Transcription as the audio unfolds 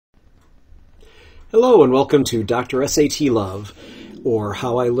Hello and welcome to Dr. SAT Love, or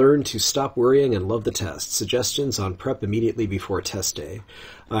How I Learned to Stop Worrying and Love the Test, suggestions on prep immediately before test day.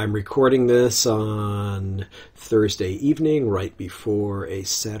 I'm recording this on Thursday evening, right before a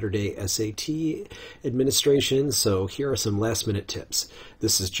Saturday SAT administration, so here are some last-minute tips.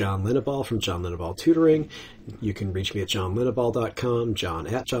 This is John Linneball from John Linneball Tutoring. You can reach me at johnlinneball.com.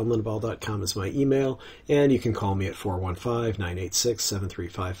 John@johnlinneball.com is my email, and you can call me at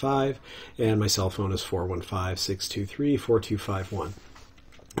 415-986-7355, and my cell phone is 415-623-4251.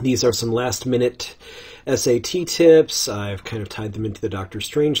 These are some last-minute SAT tips. I've kind of tied them into the Dr.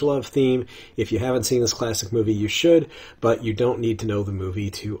 Strangelove theme. If you haven't seen this classic movie, you should, but you don't need to know the movie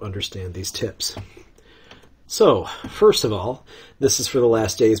to understand these tips. So, first of all, this is for the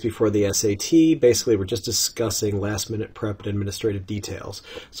last days before the SAT. Basically, we're just discussing last-minute prep and administrative details.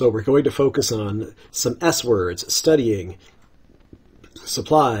 So we're going to focus on some S words: studying,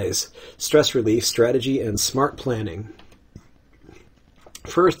 supplies, stress relief, strategy, and smart planning.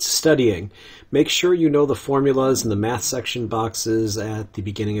 First, studying. Make sure you know the formulas in the math section boxes at the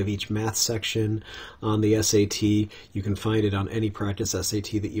beginning of each math section on the SAT. You can find it on any practice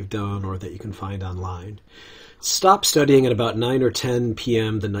SAT that you've done or that you can find online. Stop studying at about 9 or 10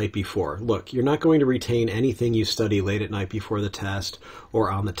 p.m. the night before. Look, you're not going to retain anything you study late at night before the test or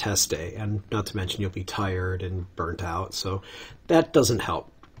on the test day, and not to mention you'll be tired and burnt out, so that doesn't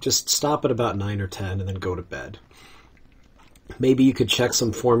help. Just stop at about 9 or 10 and then go to bed. Maybe you could check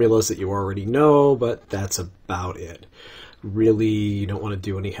some formulas that you already know, but that's about it. Really, you don't want to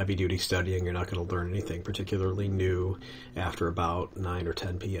do any heavy-duty studying. You're not going to learn anything particularly new after about 9 or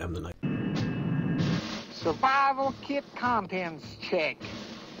 10 p.m. the night. Survival kit contents check.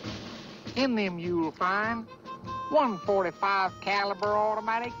 In them you'll find 145 caliber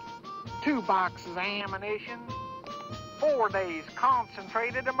automatic, 2 boxes of ammunition, 4 days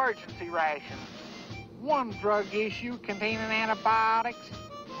concentrated emergency rations, 1 drug issue containing antibiotics,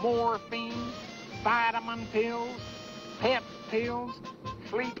 morphine, vitamin pills, pep pills,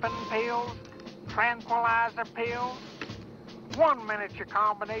 sleeping pills, tranquilizer pills, 1 miniature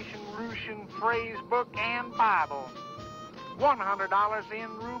combination Russian phrase book and Bible, $100 in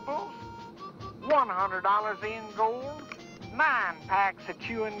rubles, $100 in gold, 9 packs of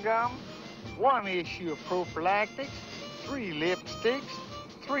chewing gum, 1 issue of prophylactics, 3 lipsticks,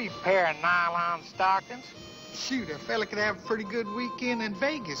 3 pair of nylon stockings. Shoot, a fella could have a pretty good weekend in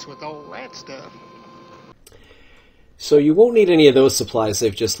Vegas with all that stuff. So you won't need any of those supplies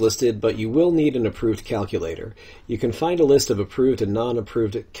they've just listed, but you will need an approved calculator. You can find a list of approved and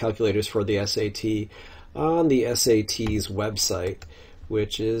non-approved calculators for the SAT on the SAT's website,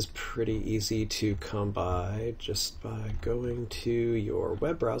 which is pretty easy to come by just by going to your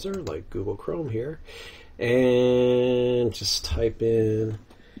web browser, like Google Chrome here, and just type in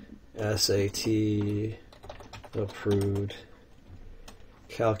SAT approved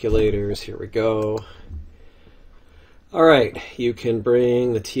calculators. Here we go. All right, you can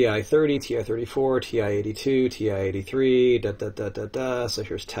bring the TI-30, TI-34, TI-82, TI-83, So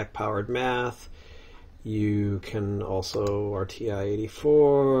here's tech-powered math. You can also, our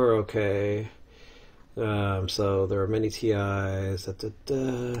TI-84, okay. So there are many TIs,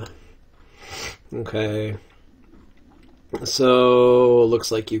 Okay. So,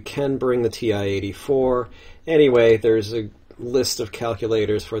 looks like you can bring the TI-84. Anyway, there's a list of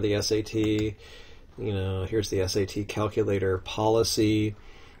calculators for the SAT. Here's the SAT calculator policy.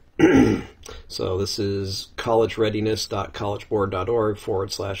 So this is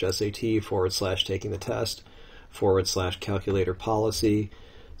collegereadiness.collegeboard.org/SAT/taking the test/calculator policy.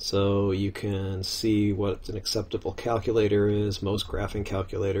 So you can see what an acceptable calculator is. Most graphing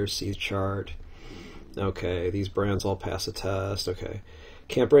calculators, see chart. Okay, these brands all pass a test. Okay.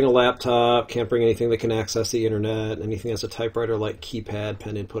 Can't bring a laptop, can't bring anything that can access the internet, anything that's a typewriter like keypad,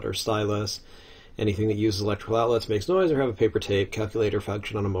 pen input, or stylus. Anything that uses electrical outlets, makes noise, or have a paper tape, calculator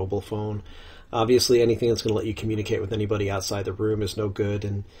function on a mobile phone. Obviously, anything that's going to let you communicate with anybody outside the room is no good,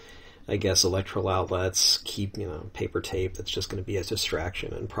 and I guess electrical outlets keep, paper tape, that's just going to be a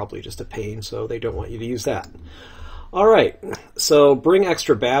distraction and probably just a pain, so they don't want you to use that. All right, so bring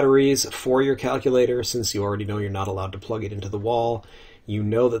extra batteries for your calculator since you already know you're not allowed to plug it into the wall. You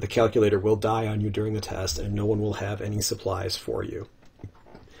know that the calculator will die on you during the test, and no one will have any supplies for you.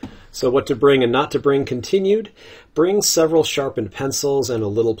 So what to bring and not to bring continued. Bring several sharpened pencils and a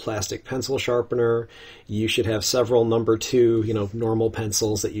little plastic pencil sharpener. You should have several number 2, normal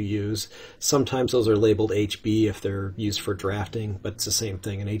pencils that you use. Sometimes those are labeled HB if they're used for drafting, but it's the same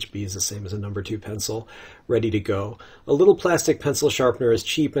thing. An HB is the same as a number 2 pencil, ready to go. A little plastic pencil sharpener is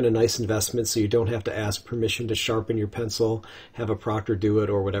cheap and a nice investment, so you don't have to ask permission to sharpen your pencil, have a proctor do it,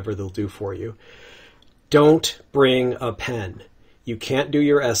 or whatever they'll do for you. Don't bring a pen. You can't do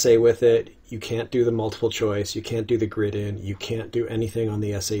your essay with it. You can't do the multiple choice. You can't do the grid in. You can't do anything on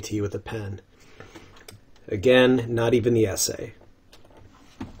the SAT with a pen. Again, not even the essay.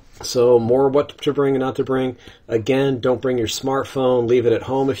 So more what to bring and not to bring. Again, don't bring your smartphone. Leave it at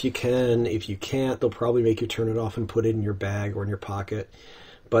home if you can. If you can't, they'll probably make you turn it off and put it in your bag or in your pocket.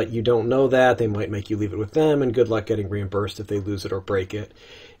 But you don't know that. They might make you leave it with them, and good luck getting reimbursed if they lose it or break it.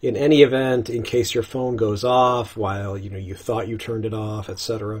 In any event, in case your phone goes off while you thought you turned it off,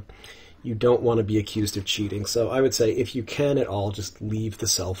 etc., you don't want to be accused of cheating. So I would say if you can at all, just leave the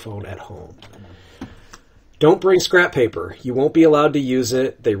cell phone at home. Don't bring scrap paper. You won't be allowed to use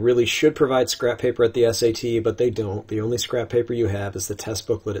it. They really should provide scrap paper at the SAT, but they don't. The only scrap paper you have is the test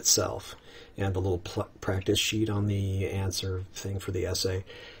booklet itself and the little practice sheet on the answer thing for the essay.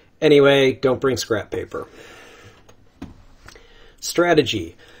 Anyway, don't bring scrap paper.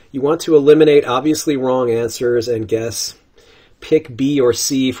 Strategy. You want to eliminate obviously wrong answers and guess. Pick B or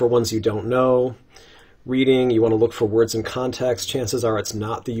C for ones you don't know. Reading, you want to look for words in context. Chances are it's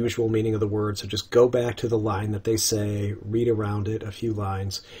not the usual meaning of the word, so just go back to the line that they say, read around it a few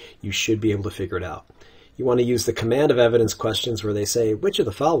lines. You should be able to figure it out. You want to use the command of evidence questions where they say, which of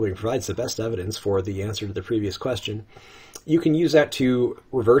the following provides the best evidence for the answer to the previous question? You can use that to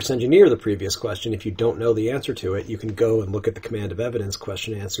reverse engineer the previous question. If you don't know the answer to it, you can go and look at the command of evidence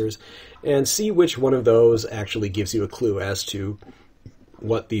question answers and see which one of those actually gives you a clue as to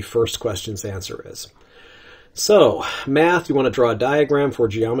what the first question's answer is. So, math, you want to draw a diagram for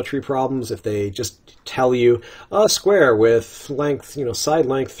geometry problems. If they just tell you a square with length, side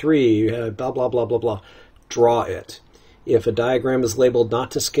length 3, blah, blah, blah, blah, blah, draw it. If a diagram is labeled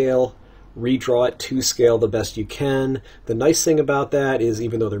not to scale, redraw it to scale the best you can. The nice thing about that is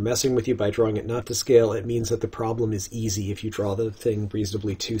even though they're messing with you by drawing it not to scale, it means that the problem is easy if you draw the thing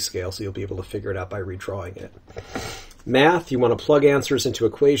reasonably to scale, so you'll be able to figure it out by redrawing it. Math, you want to plug answers into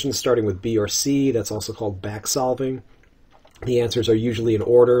equations starting with B or C. That's also called back solving. The answers are usually in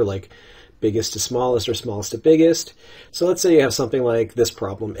order, like biggest to smallest or smallest to biggest. So let's say you have something like this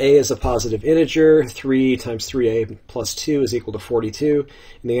problem. A is a positive integer. 3 times 3a plus 2 is equal to 42.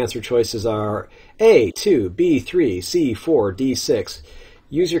 And the answer choices are A, 2, B, 3, C, 4, D, 6.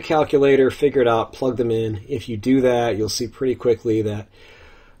 Use your calculator, figure it out, plug them in. If you do that, you'll see pretty quickly that,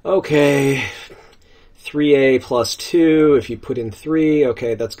 okay, 3a plus 2, if you put in 3,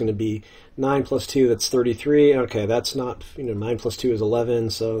 okay, that's going to be 9 plus 2, that's 33. Okay, that's not, 9 plus 2 is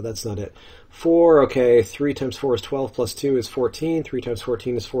 11, so that's not it. 4, okay, 3 times 4 is 12, plus 2 is 14. 3 times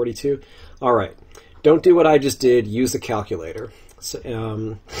 14 is 42. All right, don't do what I just did. Use the calculator. So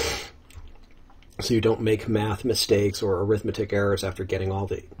you don't make math mistakes or arithmetic errors after getting all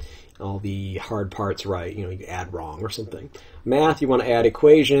the hard parts right. You add wrong or something. Math, you want to add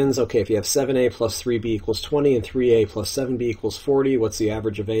equations. Okay, if you have 7a plus 3b equals 20 and 3a plus 7b equals 40, what's the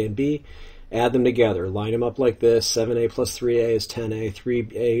average of a and b? Add them together. Line them up like this. 7a plus 3a is 10a.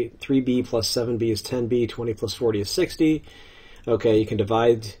 3b plus 7b is 10b. 20 plus 40 is 60. Okay, you can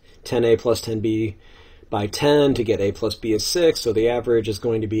divide 10a plus 10b by 10 to get a plus b is 6, so the average is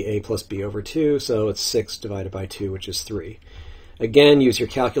going to be a plus b over 2, so it's 6 divided by 2, which is 3. Again, use your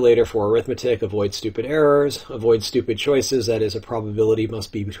calculator for arithmetic, avoid stupid errors, avoid stupid choices, that is, a probability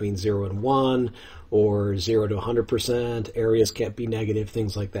must be between 0 and 1, or 0 to 100%, areas can't be negative,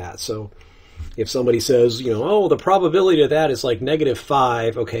 things like that. So if somebody says, oh, the probability of that is like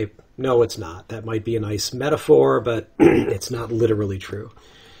 -5, okay, no, it's not. That might be a nice metaphor, but it's not literally true.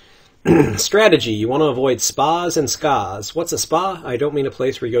 Strategy, you want to avoid spas and skas. What's a spa? I don't mean a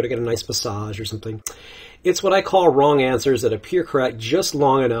place where you go to get a nice massage or something. It's what I call wrong answers that appear correct just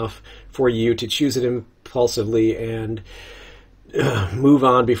long enough for you to choose it impulsively and move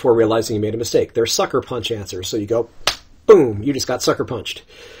on before realizing you made a mistake. They're sucker punch answers. So you go, boom, you just got sucker punched.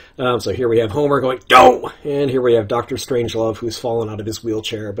 So here we have Homer going, don't! And here we have Dr. Strangelove who's fallen out of his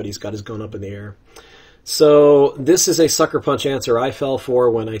wheelchair, but he's got his gun up in the air. So this is a sucker punch answer I fell for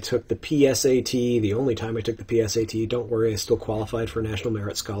when I took the PSAT, the only time I took the PSAT. Don't worry, I still qualified for National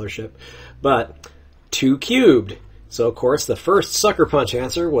Merit Scholarship. But 2 cubed. So, of course, the first sucker punch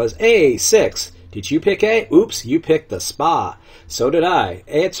answer was A, 6. Did you pick A? Oops, you picked the spa. So did I.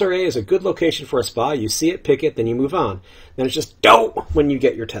 Answer A is a good location for a spa. You see it, pick it, then you move on. Then it's just don't when you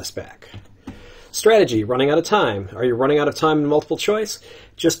get your test back. Strategy, running out of time. Are you running out of time in multiple choice?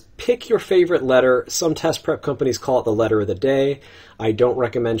 Just pick your favorite letter. Some test prep companies call it the letter of the day. I don't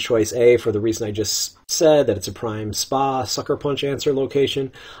recommend choice A for the reason I just said, that it's a prime spa, sucker punch answer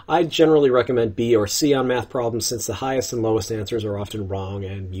location. I generally recommend B or C on math problems since the highest and lowest answers are often wrong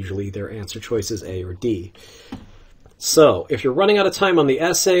and usually their answer choice is A or D. So, if you're running out of time on the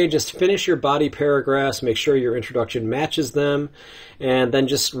essay, just finish your body paragraphs, make sure your introduction matches them, and then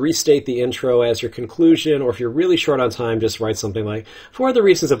just restate the intro as your conclusion, or if you're really short on time, just write something like, for the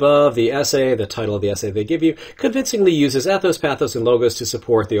reasons above, the essay, the title of the essay they give you, convincingly uses ethos, pathos, and logos to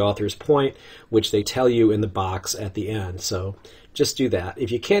support the author's point, which they tell you in the box at the end. So, just do that.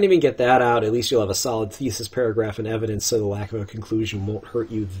 If you can't even get that out, at least you'll have a solid thesis paragraph and evidence, so the lack of a conclusion won't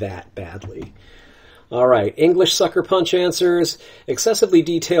hurt you that badly. All right, English sucker punch answers, excessively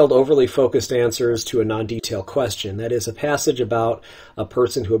detailed, overly focused answers to a non-detailed question. That is, a passage about a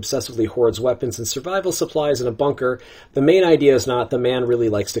person who obsessively hoards weapons and survival supplies in a bunker. The main idea is not the man really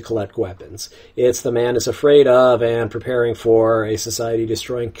likes to collect weapons. It's the man is afraid of and preparing for a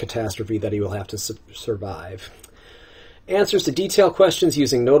society-destroying catastrophe that he will have to survive. Answers to detailed questions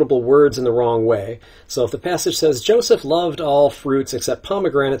using notable words in the wrong way. So if the passage says, Joseph loved all fruits except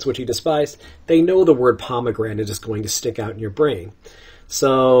pomegranates, which he despised, they know the word pomegranate is going to stick out in your brain.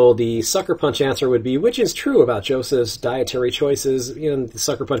 So the sucker punch answer would be, which is true about Joseph's dietary choices? The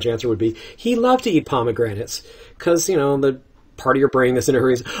sucker punch answer would be, he loved to eat pomegranates. Because, the part of your brain that's in a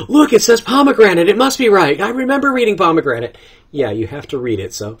hurry is, look, it says pomegranate, it must be right. I remember reading pomegranate. Yeah, you have to read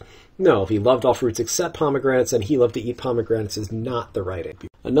it, so... No, if he loved all fruits except pomegranates and he loved to eat pomegranates is not the right answer.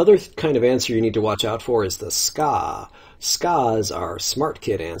 Another kind of answer you need to watch out for is the SCA. SCAs are smart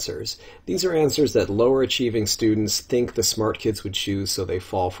kid answers. These are answers that lower achieving students think the smart kids would choose, so they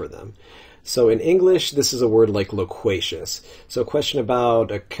fall for them. So in English, this is a word like loquacious. So a question about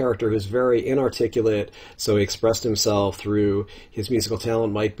a character who's very inarticulate, so he expressed himself through his musical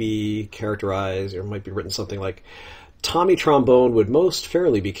talent might be characterized, or might be written something like, Tommy Trombone would most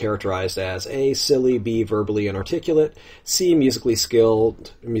fairly be characterized as A, silly, B, verbally inarticulate, C, musically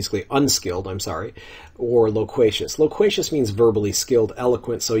unskilled, or loquacious. Loquacious means verbally skilled,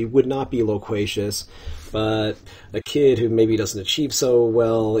 eloquent, so he would not be loquacious, but a kid who maybe doesn't achieve so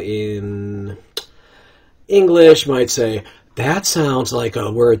well in English might say, that sounds like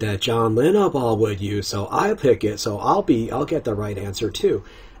a word that John Linnaball would use, so I'll pick it, so I'll get the right answer too.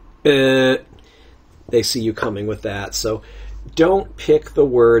 They see you coming with that. So don't pick the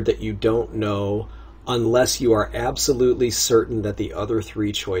word that you don't know unless you are absolutely certain that the other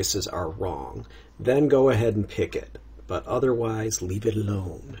three choices are wrong. Then go ahead and pick it. But otherwise, leave it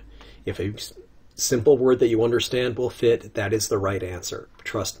alone. If a simple word that you understand will fit, that is the right answer.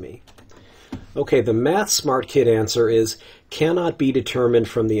 Trust me. Okay, the math smart kid answer is cannot be determined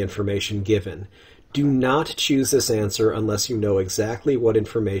from the information given. Do not choose this answer unless you know exactly what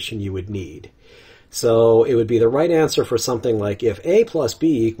information you would need. So it would be the right answer for something like, if A plus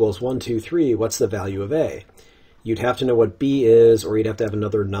B equals 1, 2, 3, what's the value of A? You'd have to know what B is, or you'd have to have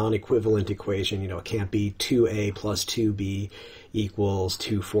another non-equivalent equation. It can't be 2A plus 2B equals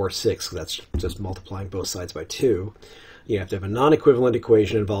 2, 4, 6. That's just multiplying both sides by 2. You have to have a non-equivalent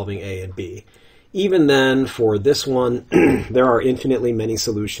equation involving A and B. Even then, for this one, there are infinitely many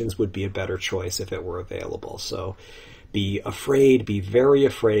solutions would be a better choice if it were available. So be afraid, be very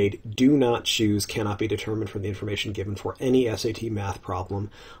afraid. Do not choose cannot be determined from the information given for any SAT math problem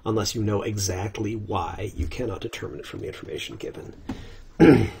unless you know exactly why you cannot determine it from the information given.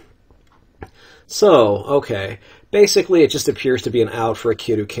 So, okay. Basically, it just appears to be an out for a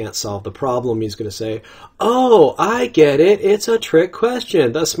kid who can't solve the problem. He's going to say, oh, I get it. It's a trick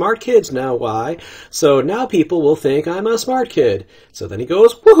question. The smart kids know why. So now people will think I'm a smart kid. So then he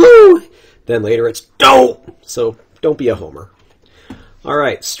goes, woohoo! Then later it's, don't! So don't be a homer. All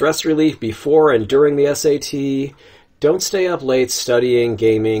right, stress relief before and during the SAT. Don't stay up late studying,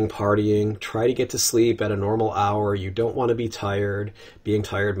 gaming, partying. Try to get to sleep at a normal hour. You don't want to be tired. Being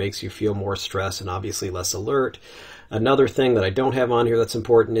tired makes you feel more stressed and obviously less alert. Another thing that I don't have on here that's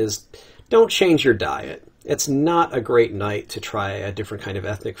important is don't change your diet. It's not a great night to try a different kind of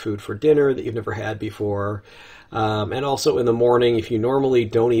ethnic food for dinner that you've never had before. And also in the morning, if you normally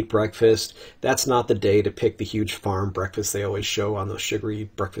don't eat breakfast, that's not the day to pick the huge farm breakfast they always show on those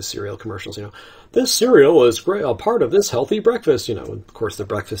sugary breakfast cereal commercials. This cereal is great, a part of this healthy breakfast. Of course, the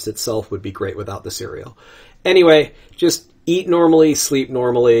breakfast itself would be great without the cereal. Anyway, just eat normally, sleep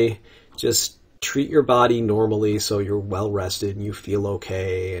normally. Just treat your body normally so you're well rested and you feel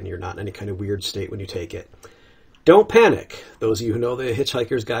okay and you're not in any kind of weird state when you take it. Don't panic. Those of you who know the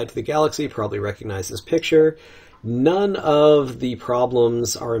Hitchhiker's Guide to the Galaxy probably recognize this picture. None of the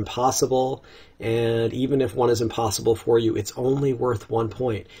problems are impossible, and even if one is impossible for you, it's only worth 1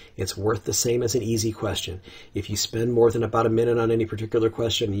 point. It's worth the same as an easy question. If you spend more than about a minute on any particular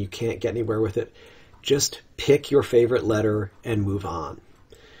question and you can't get anywhere with it, just pick your favorite letter and move on.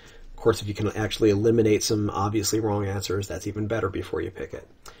 Of course, if you can actually eliminate some obviously wrong answers, that's even better before you pick it.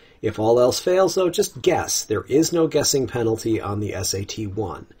 If all else fails, though, just guess. There is no guessing penalty on the SAT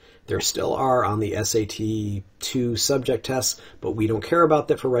 1. There still are on the SAT 2 subject tests, but we don't care about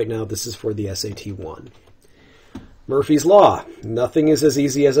that for right now. This is for the SAT 1. Murphy's Law. Nothing is as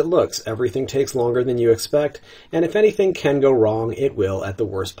easy as it looks. Everything takes longer than you expect, and if anything can go wrong, it will at the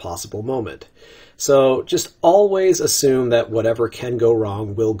worst possible moment. So just always assume that whatever can go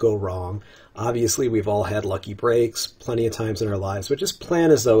wrong will go wrong. Obviously, we've all had lucky breaks plenty of times in our lives, but just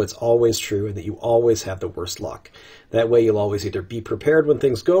plan as though it's always true and that you always have the worst luck. That way you'll always either be prepared when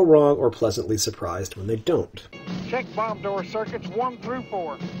things go wrong or pleasantly surprised when they don't. Check bomb door circuits 1 through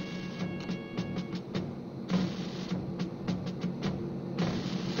 4.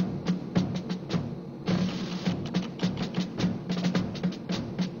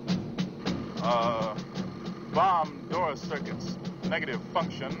 Bomb door circuits, negative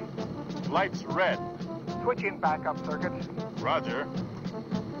function, lights red. Switching backup circuits. Roger.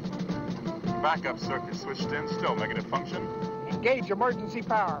 Backup circuit switched in, still negative function. Engage emergency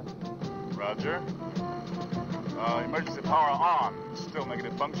power. Roger. Emergency power on, still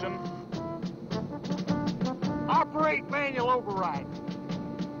negative function. Operate manual override.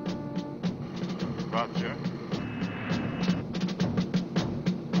 Roger.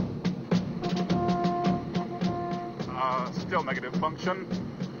 Still negative function.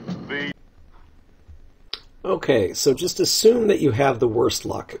 Okay, so just assume that you have the worst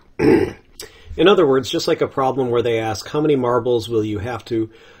luck. In other words, just like a problem where they ask, how many marbles will you have to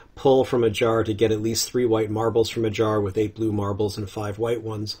pull from a jar to get at least 3 white marbles from a jar with 8 blue marbles and 5 white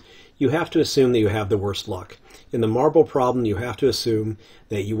ones, you have to assume that you have the worst luck. In the marble problem, you have to assume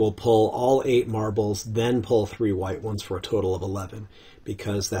that you will pull all 8 marbles, then pull 3 white ones for a total of 11,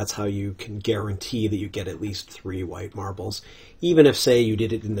 because that's how you can guarantee that you get at least 3 white marbles, even if, say, you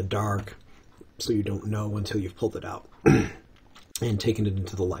did it in the dark, so you don't know until you've pulled it out and taken it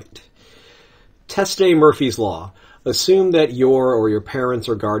into the light. Test A Murphy's Law. Assume that your or your parents'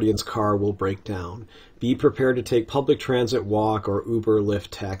 or guardian's car will break down. Be prepared to take public transit, walk, or Uber, Lyft,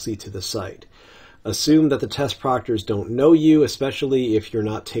 taxi to the site. Assume that the test proctors don't know you, especially if you're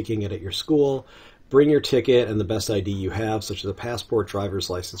not taking it at your school. Bring your ticket and the best ID you have, such as a passport, driver's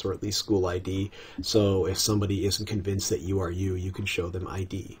license, or at least school ID. So if somebody isn't convinced that you are you, you can show them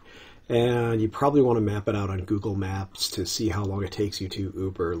ID. And you probably want to map it out on Google Maps to see how long it takes you to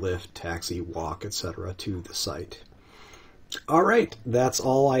Uber, Lyft, taxi, walk, etc. to the site. All right, that's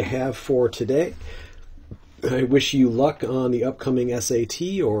all I have for today. I wish you luck on the upcoming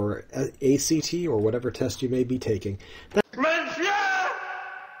SAT or ACT or whatever test you may be taking. Monsieur!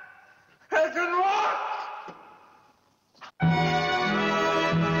 Has it worked?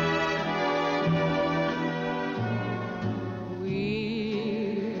 We'll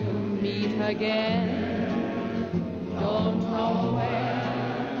meet again